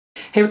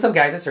Hey, what's up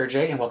guys, it's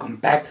Cherjay and welcome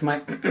back to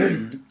my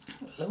Hey,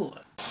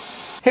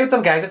 what's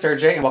up guys, it's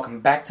Cherjay and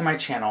welcome back to my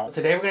channel.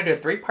 Today we're going to do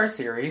a 3-part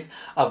series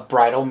of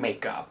bridal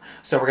makeup.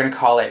 So we're going to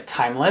call it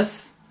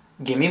Timeless,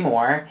 Gimme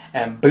More,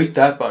 and Beat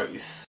That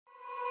Face.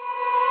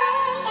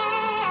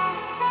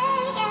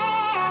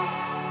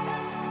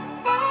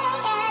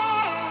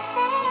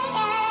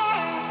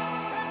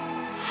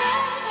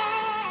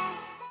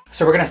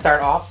 So we're going to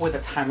start off with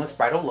a timeless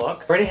bridal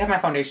look. I already have my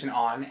foundation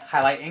on,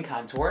 highlight and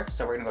contour,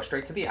 so we're going to go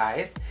straight to the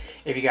eyes.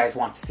 If you guys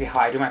want to see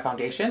how I do my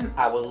foundation,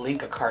 I will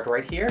link a card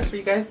right here for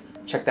you guys.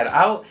 Check that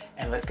out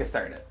and let's get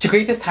started. To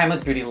create this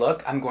timeless beauty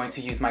look, I'm going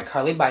to use my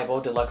Carly Bible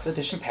Deluxe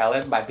Edition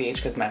palette by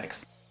BH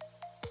Cosmetics.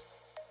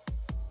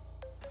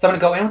 So I'm going to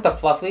go in with the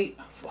So I'm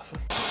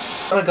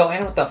going to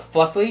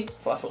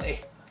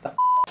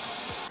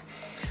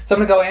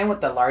go in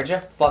with the larger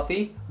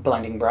fluffy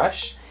blending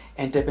brush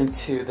and dip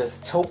into this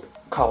taupe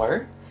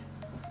color.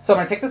 So I'm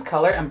going to take this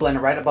color and blend it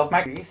right above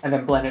my crease and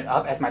then blend it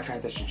up as my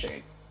transition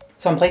shade.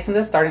 So I'm placing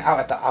this starting out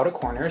at the outer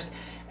corners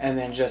and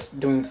then just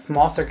doing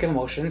small circular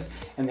motions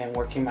and then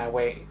working my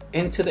way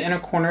into the inner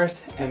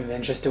corners and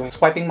then just doing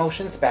swiping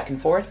motions back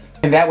and forth.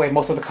 And that way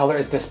most of the color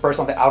is dispersed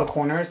on the outer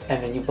corners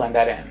and then you blend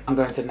that in. I'm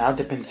going to now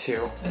dip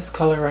into this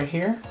color right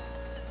here.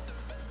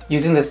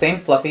 Using the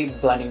same fluffy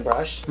blending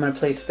brush, I'm going to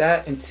place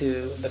that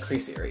into the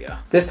crease area.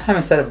 This time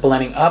instead of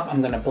blending up,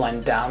 I'm going to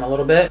blend down a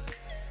little bit.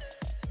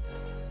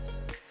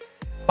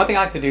 One thing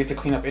I like to do to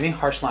clean up any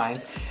harsh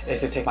lines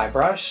is to take my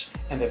brush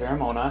and the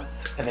Vermona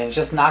and then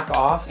just knock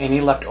off any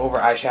leftover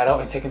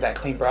eyeshadow and taking that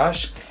clean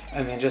brush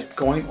and then just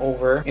going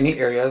over any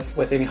areas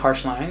with any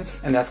harsh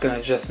lines, and that's going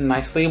to just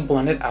nicely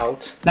blend it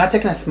out. Now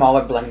taking a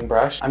smaller blending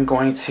brush, I'm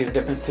going to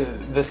dip into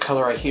this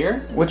color right here,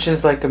 which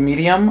is like a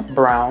medium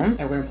brown,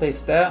 and we're going to place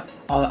that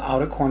on the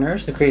outer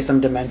corners to create some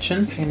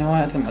dimension. Okay, you know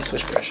what? I think I'm going to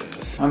switch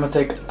brushes. I'm going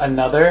to take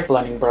another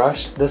blending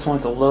brush. This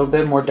one's a little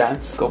bit more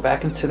dense. Go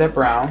back into that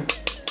brown.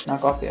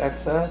 Knock off the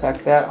excess, back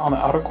that on the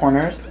outer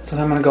corners. So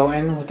then I'm gonna go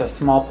in with a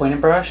small pointed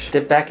brush,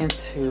 dip back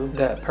into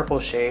that purple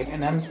shade,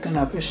 and I'm just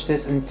gonna push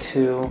this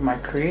into my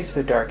crease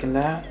to darken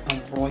that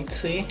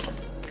whitey.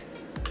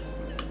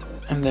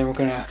 And then we're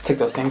gonna take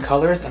those same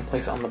colors and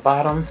place it on the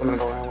bottom. So I'm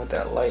gonna go in with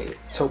that light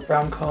taupe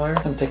brown color.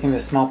 I'm taking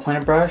this small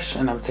pointed brush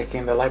and I'm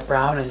taking the light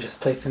brown and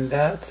just placing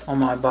that on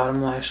my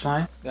bottom lash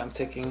line. Then I'm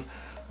taking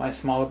my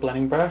smaller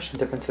blending brush and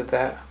dip into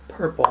that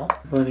purple,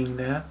 blending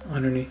that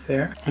underneath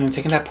there. And then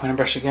taking that pointed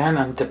brush again,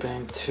 I'm dipping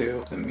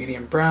into the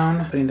medium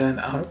brown, putting that in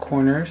the outer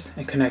corners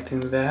and connecting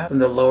that from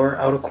the lower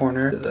outer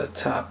corner to the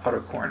top outer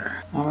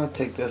corner. I'm going to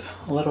take this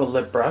little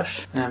lip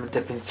brush and I'm going to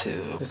dip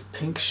into this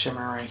pink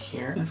shimmer right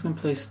here. I'm just going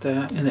to place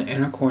that in the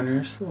inner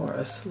corners for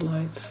a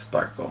slight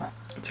sparkle.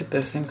 Take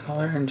that same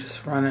color and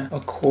just run it a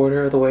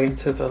quarter of the way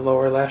into the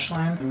lower lash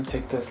line. I'm going to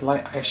take this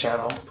light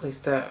eyeshadow, place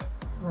that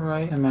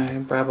right in my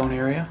brow bone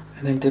area,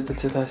 and then dip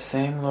into that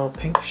same little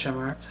pink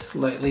shimmer. Just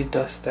lightly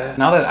dust that.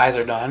 Now that the eyes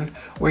are done,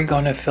 we're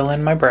going to fill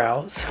in my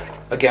brows.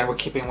 Again, we're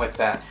keeping with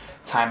that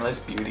timeless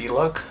beauty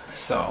look,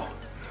 so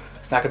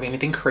it's not going to be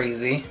anything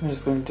crazy. I'm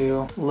just going to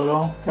do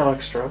little hairline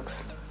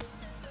strokes.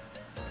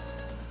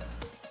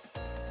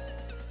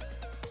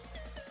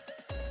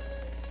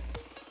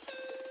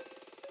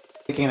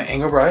 Taking an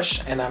angle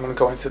brush, and I'm going to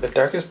go into the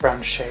darkest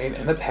brown shade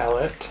in the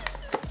palette.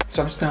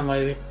 So I'm just going to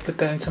lightly put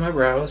that into my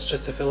brows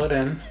just to fill it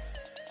in.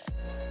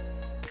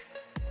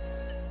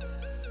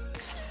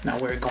 Now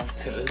we're going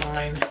to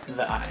line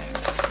the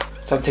eyes.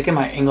 So I'm taking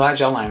my Inglot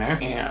gel liner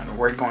and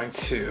we're going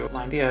to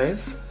line the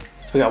eyes.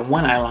 So we got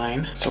one eye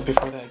line. So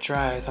before that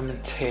dries, I'm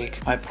going to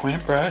take my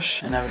pointed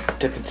brush and I'm going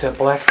to dip into a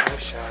black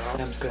eyeshadow.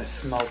 And I'm just going to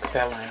smoke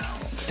that line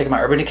out. Taking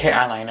my Urban Decay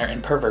eyeliner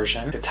in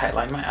Perversion to tight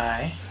line my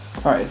eye.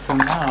 Alright, so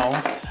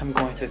now I'm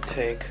going to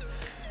take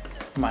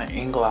my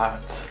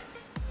Inglot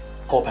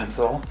Kohl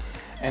pencil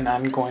and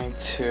I'm going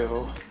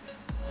to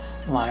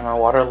line my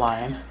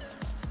waterline.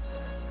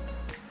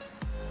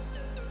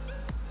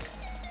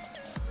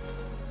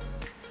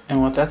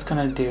 And what that's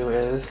going to do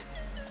is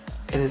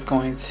it is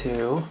going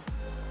to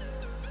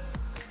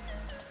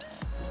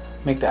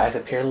make the eyes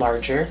appear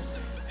larger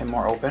and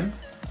more open.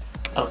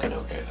 Okay.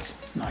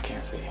 No, I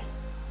can't see.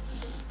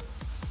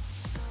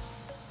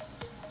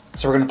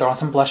 So we're going to throw on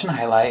some blush and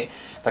highlight.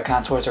 The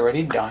contour is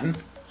already done.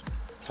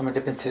 So I'm going to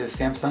dip into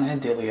Samsung and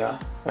Delia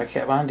by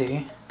Kat Von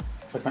D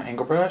with my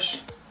angle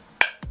brush.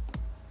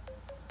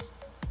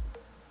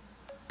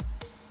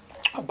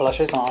 Blush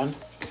is on.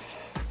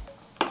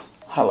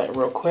 Highlight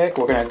real quick.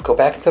 We're going to go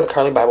back into the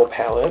Carly Bible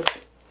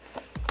palette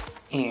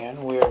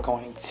and we're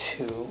going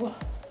to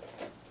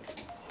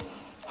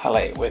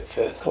highlight with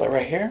this color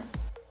right here.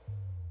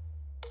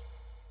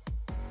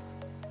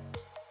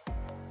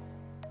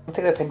 I'll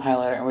take that same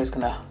highlighter and we're just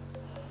going to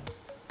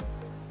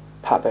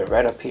pop it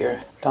right up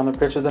here, down the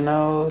bridge of the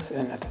nose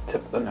and at the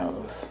tip of the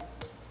nose.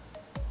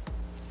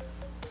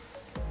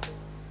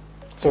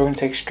 So we're going to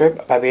take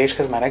Strip by BH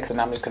Cosmetics and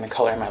I'm just going to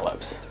color in my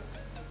lips.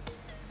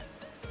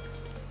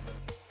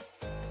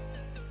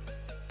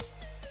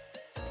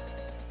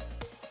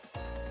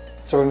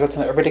 So we're going to go to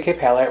the Urban Decay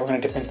palette. We're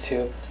going to dip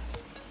into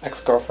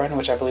Ex-Girlfriend,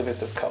 which I believe is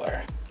this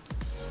color.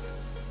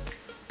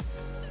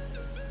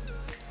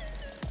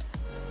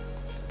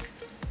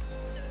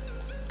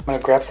 I'm gonna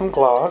grab some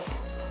gloss,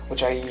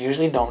 which I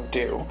usually don't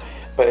do,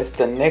 but it's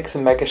the NYX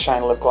Mega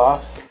Shine Lip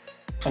Gloss.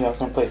 And I'm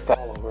gonna place that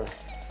all over.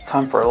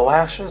 Time for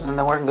lashes, and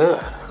then we're good.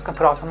 I'm just gonna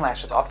put on some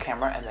lashes off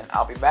camera, and then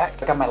I'll be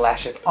back. I got my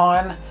lashes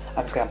on.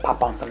 I'm just gonna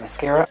pop on some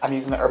mascara. I'm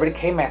using the Urban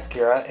Decay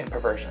Mascara in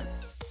Perversion.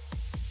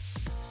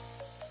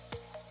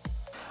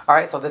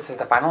 Alright, so this is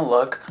the final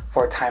look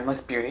for Timeless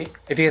Beauty.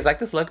 If you guys like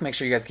this look, make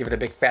sure you guys give it a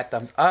big fat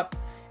thumbs up.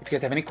 If you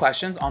guys have any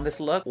questions on this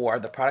look or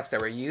the products that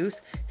were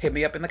used, hit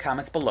me up in the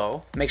comments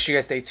below. Make sure you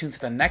guys stay tuned to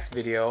the next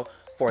video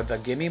for the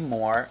Gimme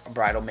More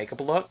bridal makeup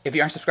look. If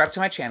you aren't subscribed to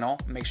my channel,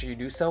 make sure you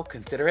do so,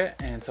 consider it,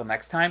 and until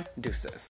next time, deuces.